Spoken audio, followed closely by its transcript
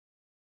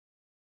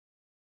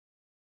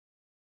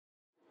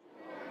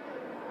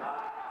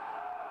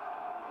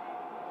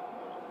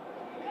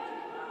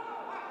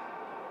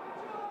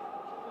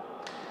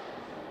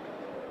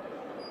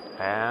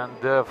And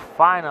the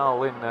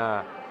final in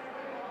the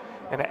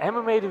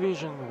MMA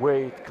division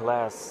weight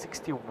class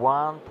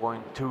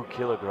 61.2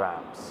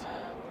 kilograms.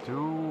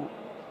 Two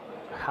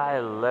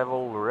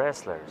high-level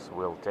wrestlers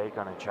will take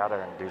on each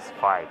other in this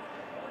fight.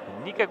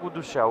 Nika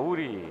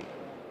Gudushauri,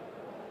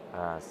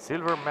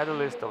 silver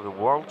medalist of the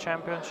World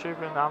Championship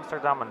in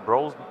Amsterdam and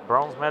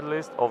bronze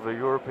medalist of the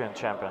European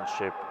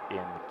Championship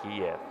in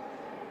Kiev,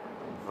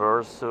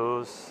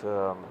 versus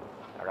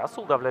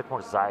Rasul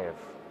Davletmurzaev,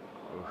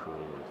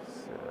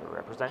 who's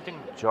representing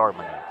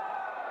Germany.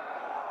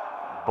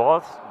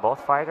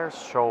 Both fighters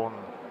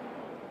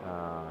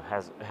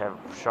have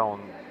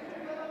shown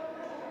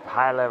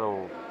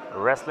high-level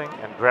wrestling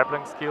and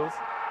grappling skills,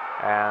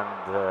 and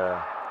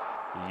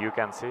you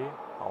can see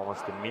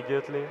almost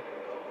immediately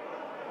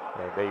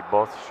they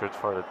both shoot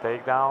for the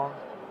takedown.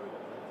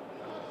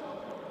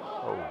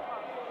 Oh,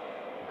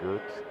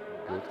 good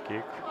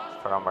kick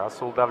from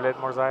Rasul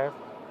Davletmurzaev.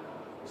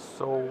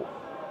 So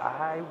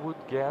I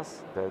would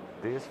guess that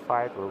this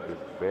fight will be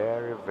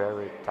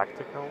very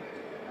tactical,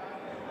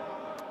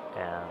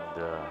 and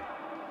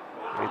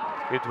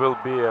it will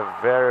be a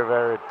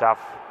very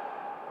tough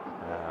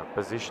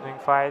positioning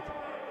fight,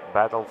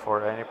 battle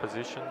for any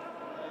position,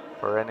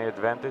 for any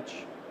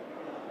advantage,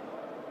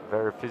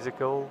 very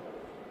physical,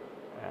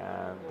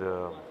 and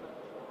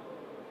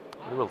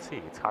we will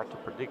see. It's hard to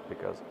predict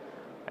because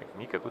like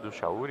Nika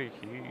Gudushauri,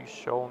 he's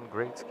shown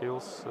great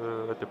skills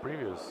at the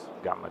previous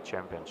Gamma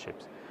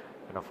Championships,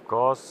 and of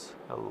course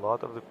a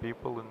lot of the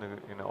people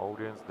in the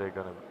audience, they're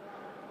gonna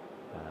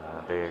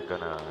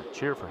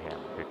cheer for him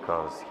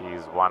because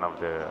he's one of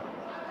the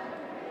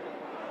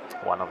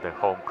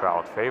home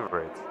crowd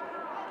favorites.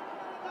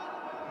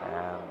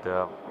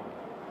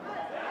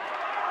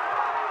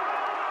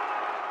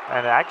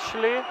 And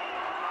actually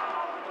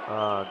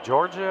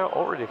Georgia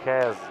already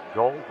has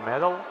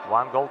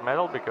one gold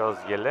medal, because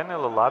Yelena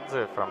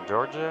Loladze from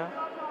Georgia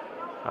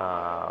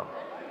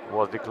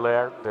was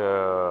declared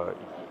the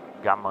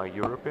Gamma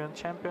European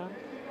champion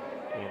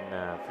in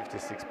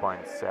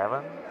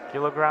 56.7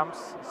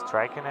 kilograms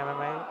striking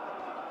MMA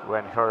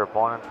when her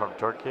opponent from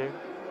Turkey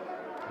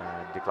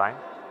declined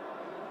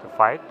to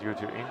fight due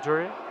to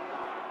injury.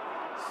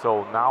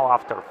 So now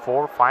after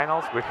 4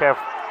 finals we have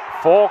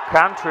 4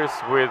 countries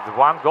with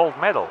 1 gold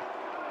medal,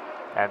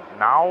 and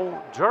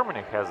now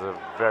Germany has a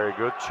very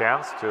good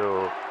chance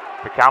to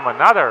become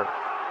another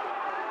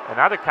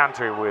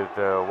country with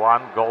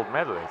 1 gold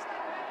medalist.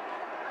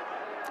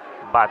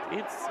 But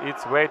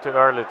it's way too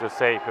early to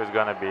say who's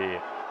gonna be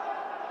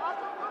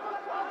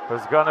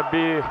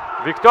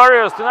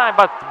victorious tonight.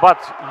 But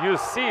you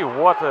see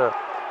what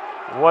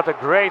a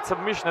great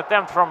submission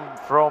attempt from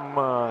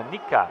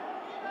Nika.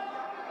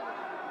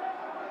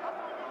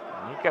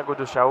 Nika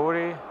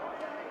Gudushauri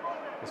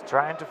is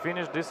trying to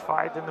finish this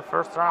fight in the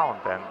first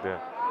round, and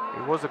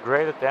it was a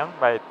great attempt,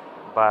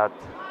 but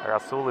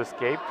Rasul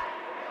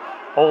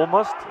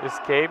almost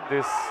escaped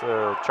this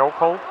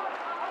chokehold,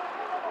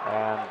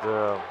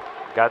 and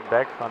got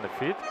back on the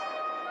feet.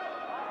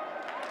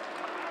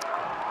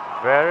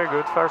 Very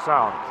good first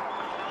round.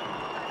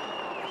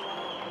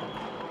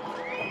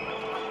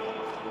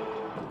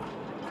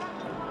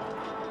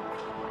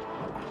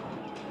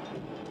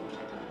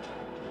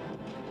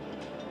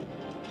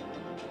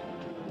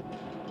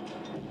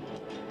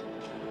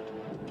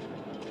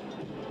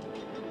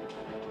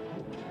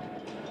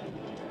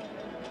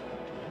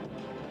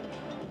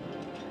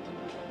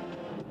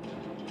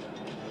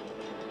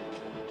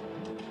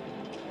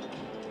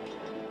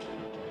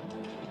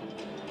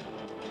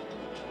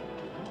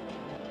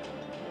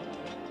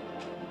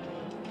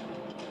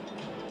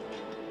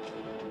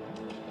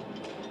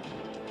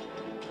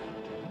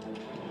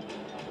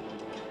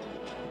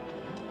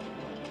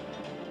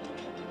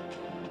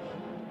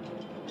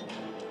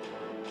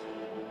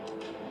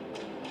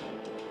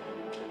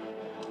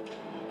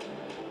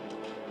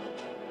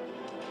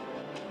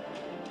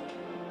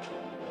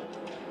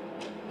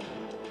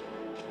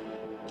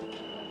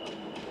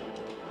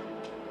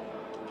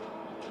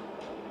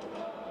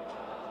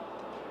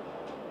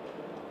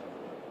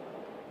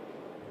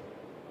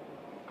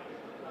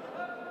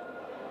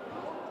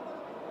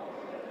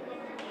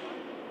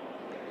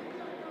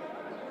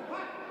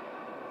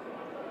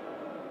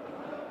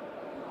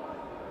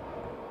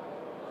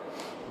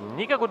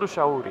 Nika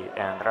Gudushauri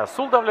and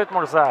Rasul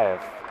Davletmurzaev.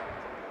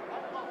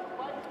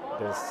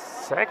 The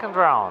second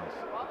round.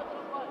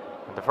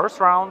 In the first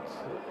round,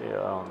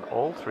 on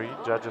all 3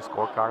 judges'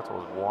 scorecards,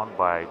 was won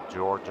by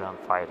Georgian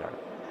fighter.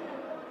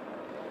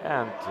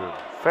 And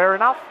fair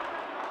enough,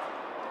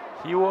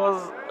 he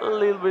was a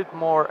little bit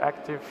more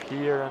active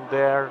here and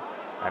there,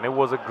 and it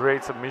was a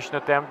great submission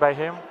attempt by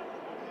him.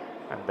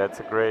 And that's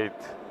a great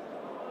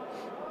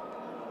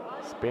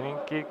spinning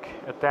kick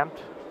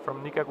attempt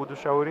from Nika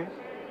Gudushauri.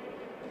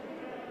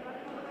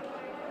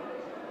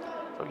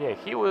 So yeah,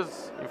 he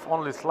was, if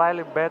only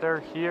slightly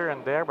better here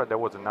and there, but that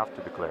was enough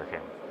to declare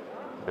him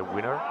the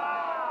winner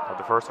of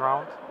the first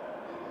round.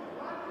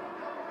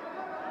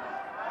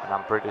 And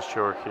I'm pretty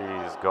sure he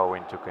is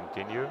going to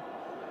continue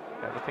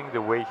everything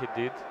the way he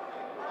did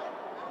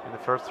in the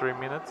first 3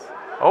 minutes.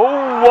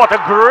 Oh, what a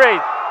great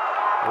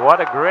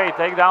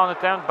takedown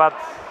attempt, but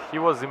he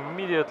was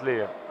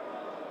immediately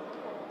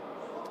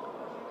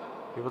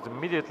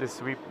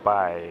swept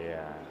by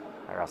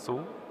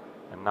Rasul,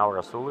 and now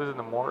Rasul is in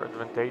a more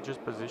advantageous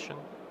position,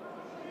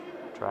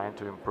 trying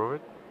to improve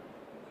it.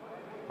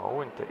 Oh,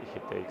 and he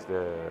takes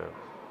the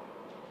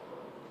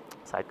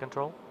side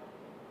control,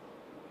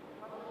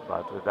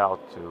 but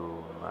without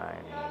too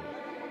many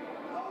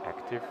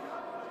active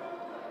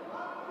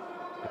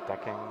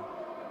attacking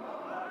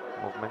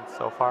movements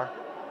so far.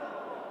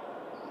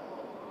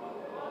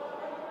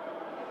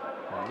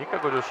 Nika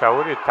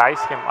Gudushauri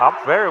ties him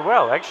up very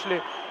well.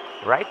 Actually,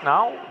 right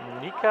now,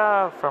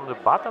 Nika from the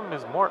bottom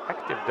is more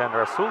active than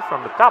Rasul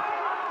from the top.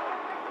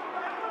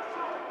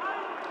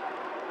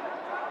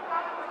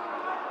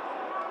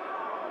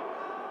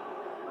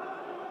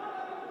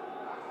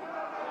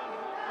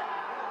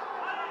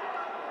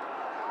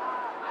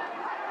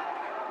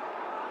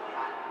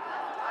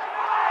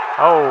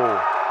 Oh,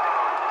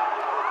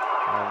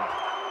 and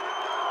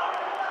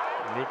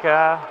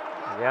Nika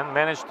again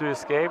managed to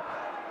escape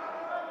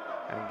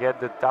and get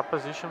the top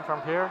position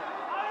from here.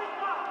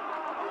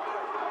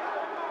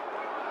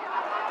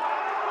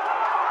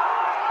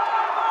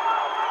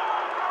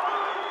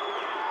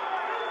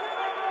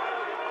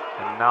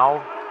 And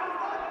now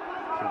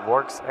he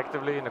works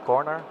actively in the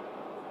corner,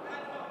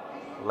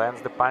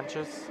 lands the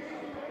punches,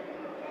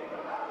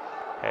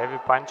 heavy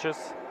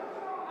punches.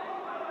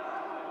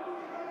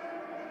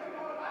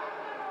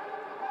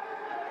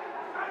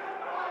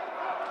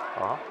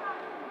 Oh.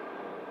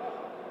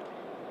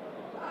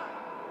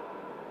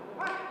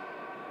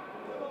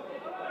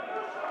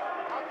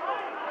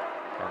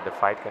 And the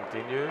fight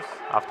continues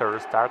after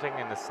restarting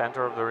in the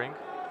center of the ring.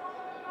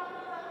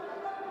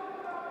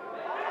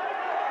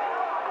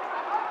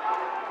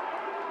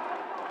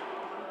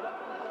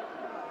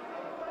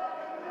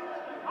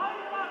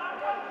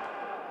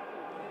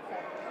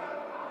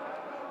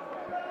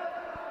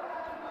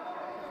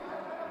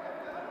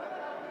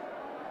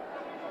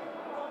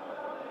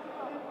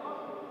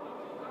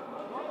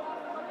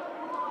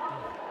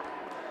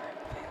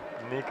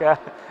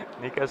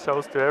 Nika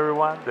shows to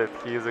everyone that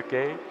he is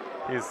okay,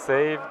 he's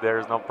safe, there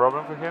is no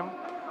problem for him.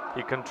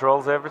 He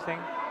controls everything,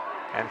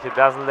 and he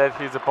doesn't let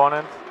his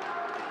opponent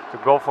to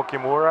go for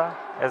Kimura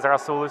as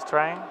Rasul is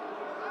trying.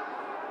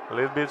 A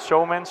little bit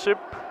showmanship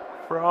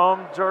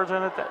from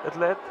Georgian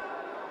athlete.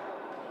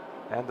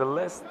 And the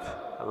last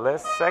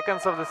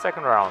seconds of the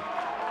second round.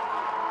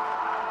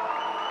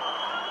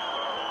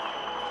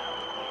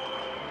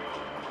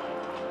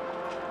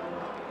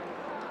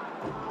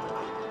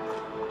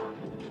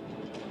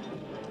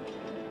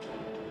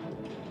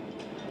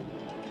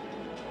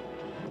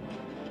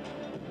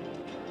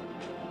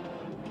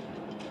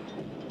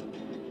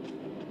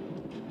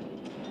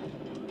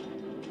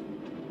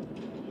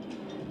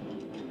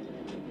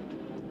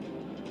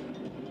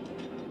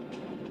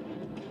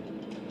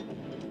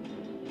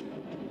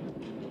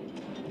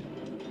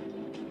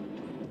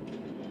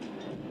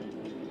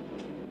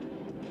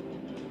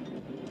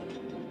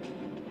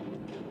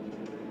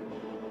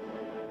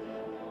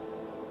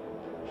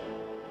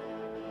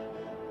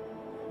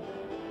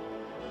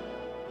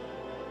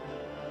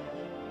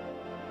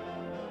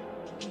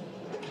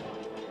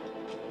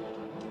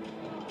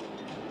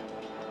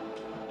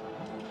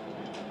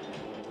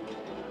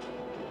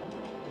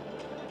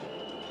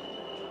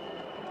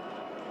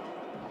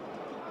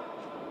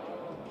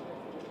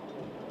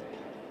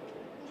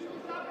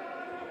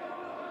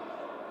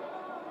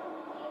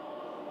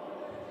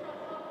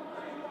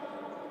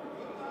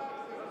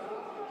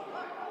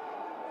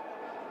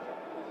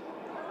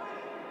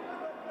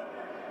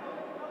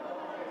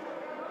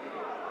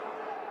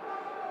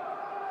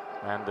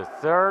 And the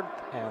third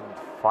and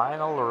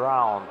final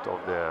round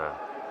of the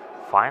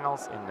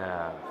finals in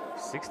the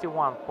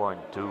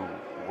 61.2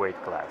 weight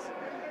class.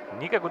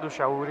 Nika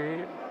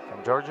Gudushauri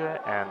from Georgia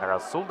and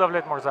Rasul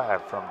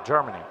Davletmurzaev from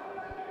Germany.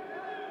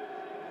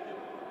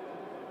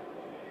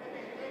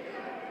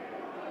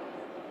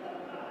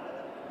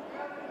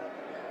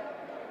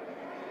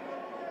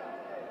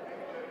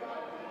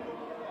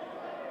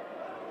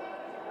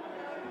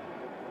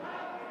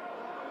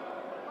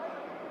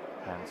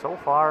 And so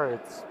far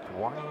it's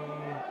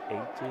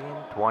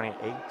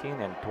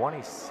 2018, and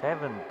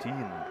 2017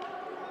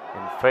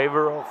 in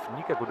favor of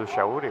Nika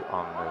Gudushauri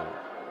on the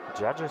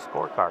judges'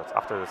 scorecards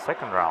after the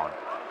second round.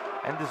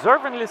 And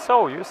deservingly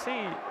so. You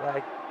see,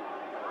 like,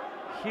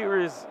 here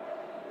is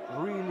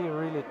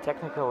really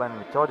technical and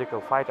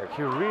methodical fighter.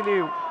 He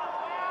really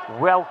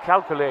well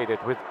calculated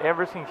with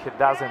everything he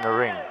does in the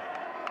ring.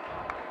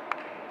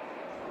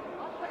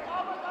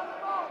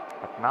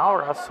 But now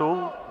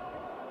Rasul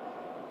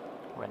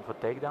went for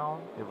takedown,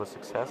 it was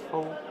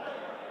successful,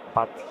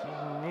 but he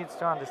needs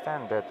to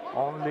understand that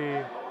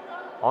only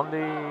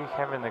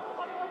having a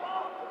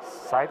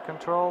side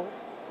control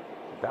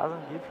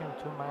doesn't give him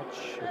too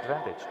much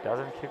advantage,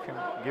 doesn't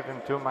give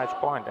him too much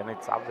point, and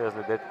it's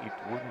obviously that it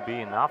wouldn't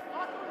be enough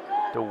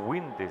to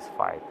win this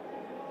fight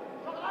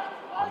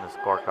on the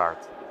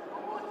scorecards.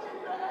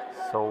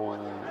 So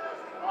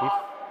if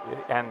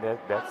And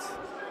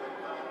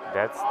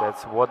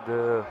that's what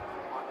the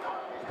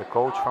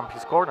coach from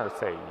his corner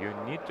say. You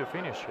need to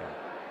finish him.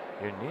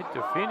 You need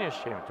to finish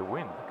him to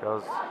win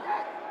because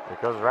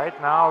right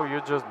now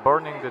you're just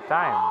burning the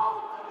time.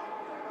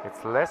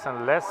 It's less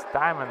and less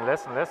time and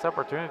less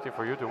opportunity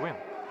for you to win.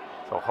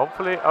 So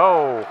hopefully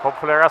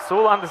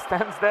Rasul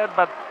understands that,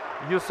 but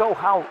you saw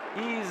how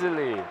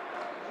easily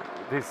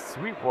this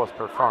sweep was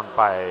performed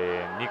by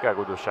Nika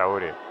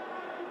Gudushauri.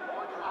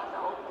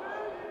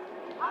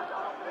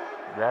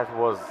 That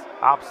was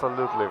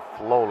absolutely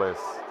flawless,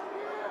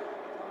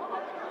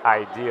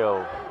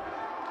 ideal,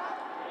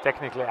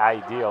 technically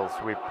ideal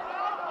sweep.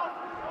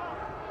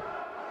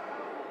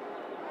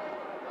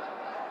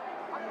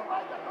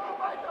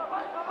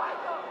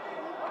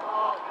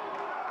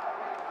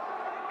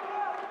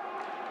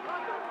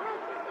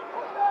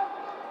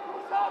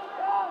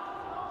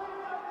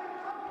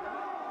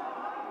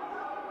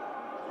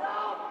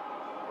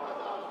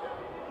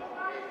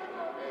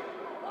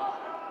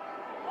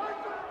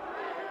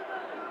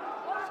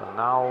 So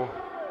now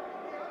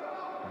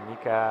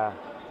Nika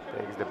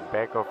takes the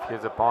back of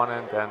his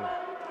opponent,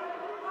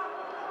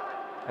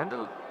 and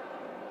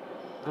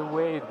the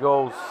way it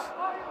goes,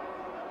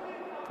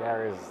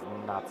 there is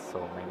not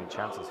so many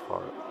chances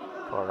for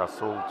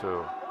Rasul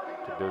to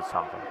do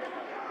something.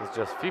 It's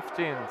just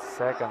 15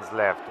 seconds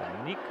left,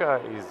 and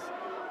Nika is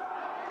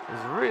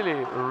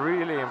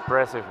really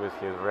impressive with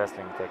his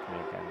wrestling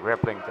technique and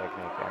grappling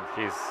technique, and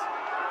his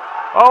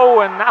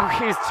and now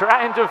he's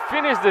trying to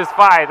finish this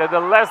fight at the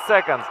last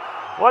seconds.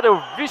 What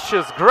a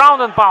vicious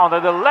ground and pound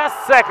at the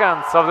last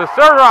seconds of the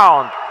third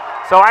round.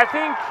 So I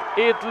think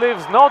it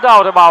leaves no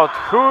doubt about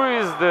who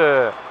is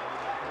the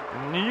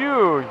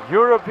new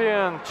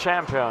European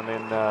champion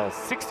in the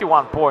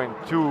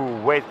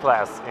 61.2 weight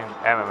class in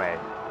MMA.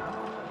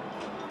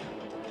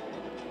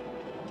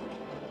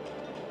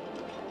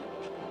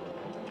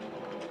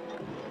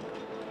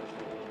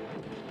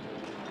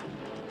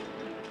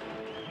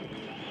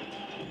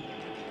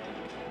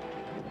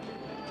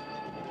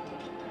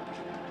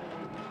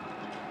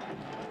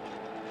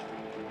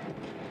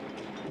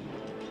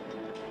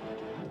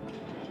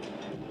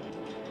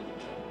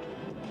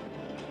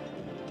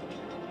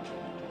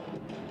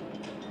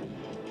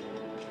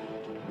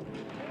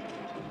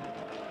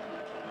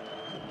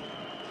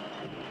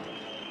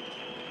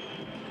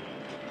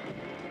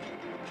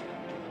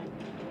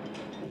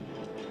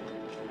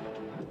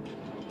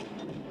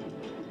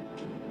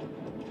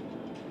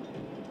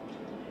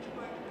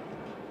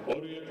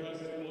 Oraya